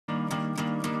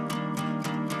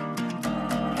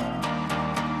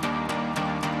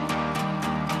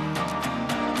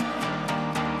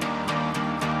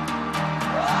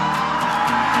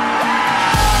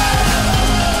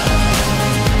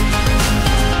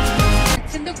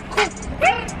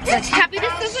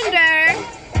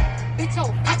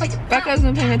back, I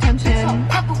wasn't paying attention.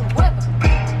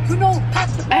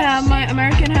 I have my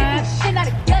American hat.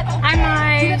 I'm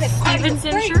my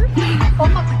Stevenson shirt.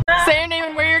 Say your name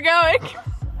and where you're going.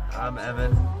 I'm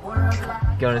Evan,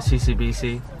 going to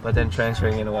CCBC, but then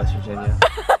transferring into West Virginia.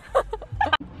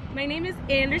 My name is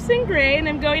Anderson Gray, and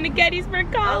I'm going to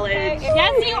Gettysburg College.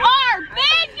 Yes, you are,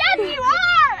 bitch! Yes, you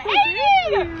are!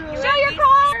 Aiden! Show your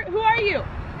car! Who are you?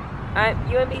 I'm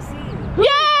UMBC. Yay!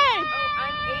 Oh,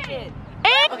 I'm Aiden.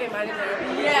 Okay, my name is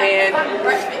Evan. And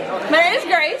my name is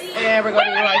Grace. And we're going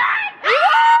to like.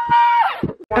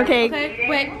 Okay,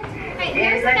 wait.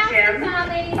 Here's the Jim. No,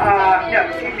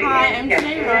 Hi, I'm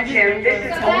Janae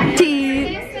Rogers. T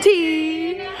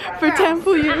for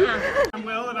Temple U. I'm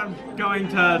Will and I'm going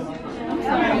to...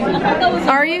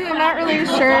 Are you? I'm not really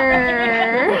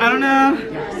sure. I don't know.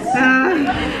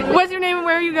 What's your name and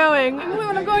where are you going?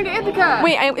 I'm going to Ithaca.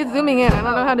 Wait, it's zooming in. I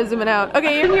don't know how to zoom it out.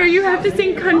 Okay, in here you have to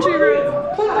sing Country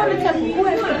Roads.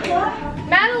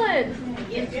 Madeline!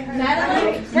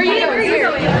 Madeline? Where are you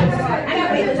going?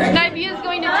 Nivea's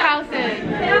going to Towson.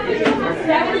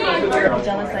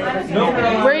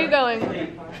 Where are you going?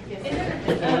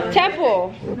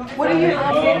 Temple. What are you?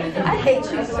 I hate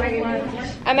you so much.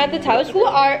 I'm at the Tower School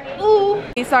of Art. Ooh.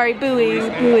 Sorry, Bowie.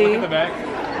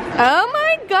 Oh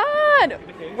my God.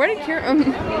 Where did Kira?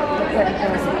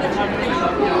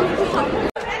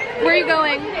 Where are you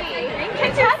going?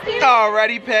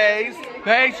 Already Pace.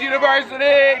 Pace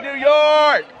University, New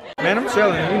York. Man, I'm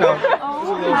chilling, you know.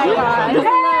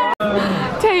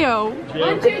 Teo.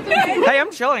 Hey, I'm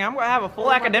chilling. I'm going to have a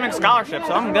full academic scholarship,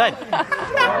 so I'm good. Where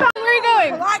are you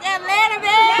going? Like Atlanta,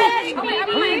 baby!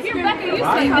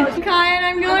 Kai and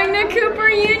I'm going to Cooper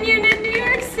Union in New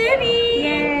York City.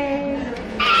 Yay!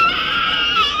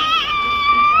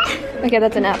 Okay,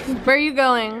 that's enough. Where are you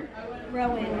going?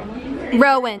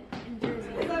 Rowan.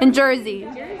 In Jersey.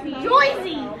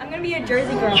 Jersey! I'm gonna be a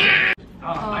Jersey girl.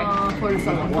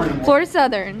 Florida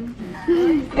Southern.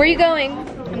 Where are you going?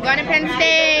 I'm going to Penn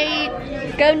State.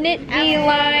 Go Nittany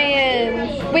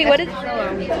Lions. Wait, what is a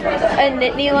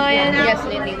Nittany Lion? Yes,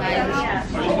 Nittany Lions.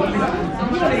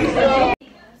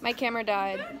 My camera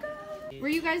died. Where are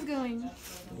you guys going?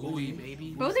 Bowie,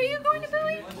 baby. Both of you going to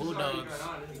Bowie? Bulldogs.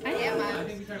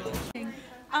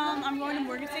 I'm going to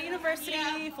Morgan State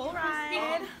University, full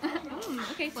ride.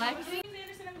 Okay, flex.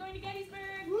 Anderson, I'm going to Gettysburg.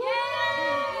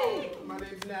 Yay! My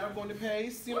name's Nat. I'm going to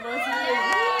Pace University. My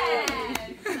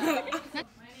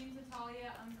name's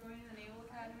Natalia. I'm going to the Naval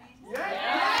Academy.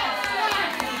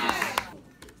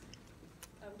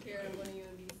 I'm Karen. I'm going to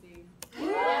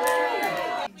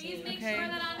UMBC. Please make sure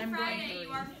that on Friday you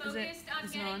are focused on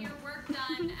getting your work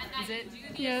done and that you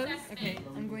do the assessment Okay,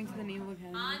 I'm going to the Naval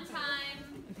Academy. on time.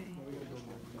 Okay.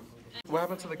 What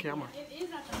happened to the camera?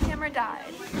 Camera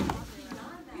died.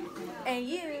 And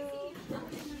you.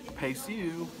 Pace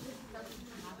you.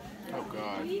 Oh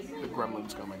God, the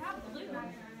gremlin's coming.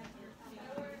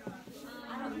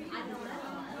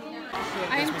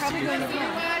 I am probably going to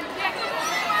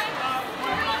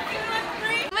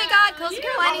Oh my God, Coastal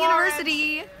Carolina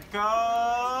University. Go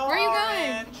Where are you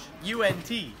going?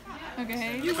 UNT.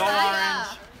 Okay. Go Orange.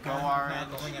 Go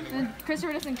Orange.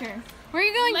 Christopher doesn't care. Where are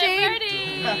you going,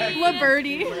 Jade?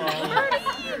 Liberty.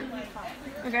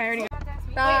 Okay, I already got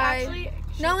Bye.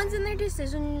 No one's in their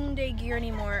decision day gear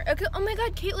anymore. Okay. Oh my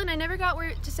God, Caitlin, I never got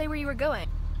to say where you were going.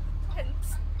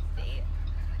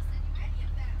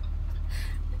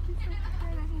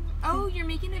 Oh, you're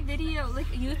making a video, like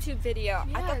a YouTube video.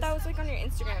 Yes. I thought that was like on your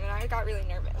Instagram, and I got really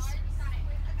nervous.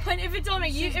 But if it's on a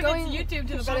YouTube, going, it's YouTube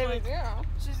to the public.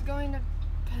 She's going to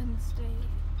Penn State.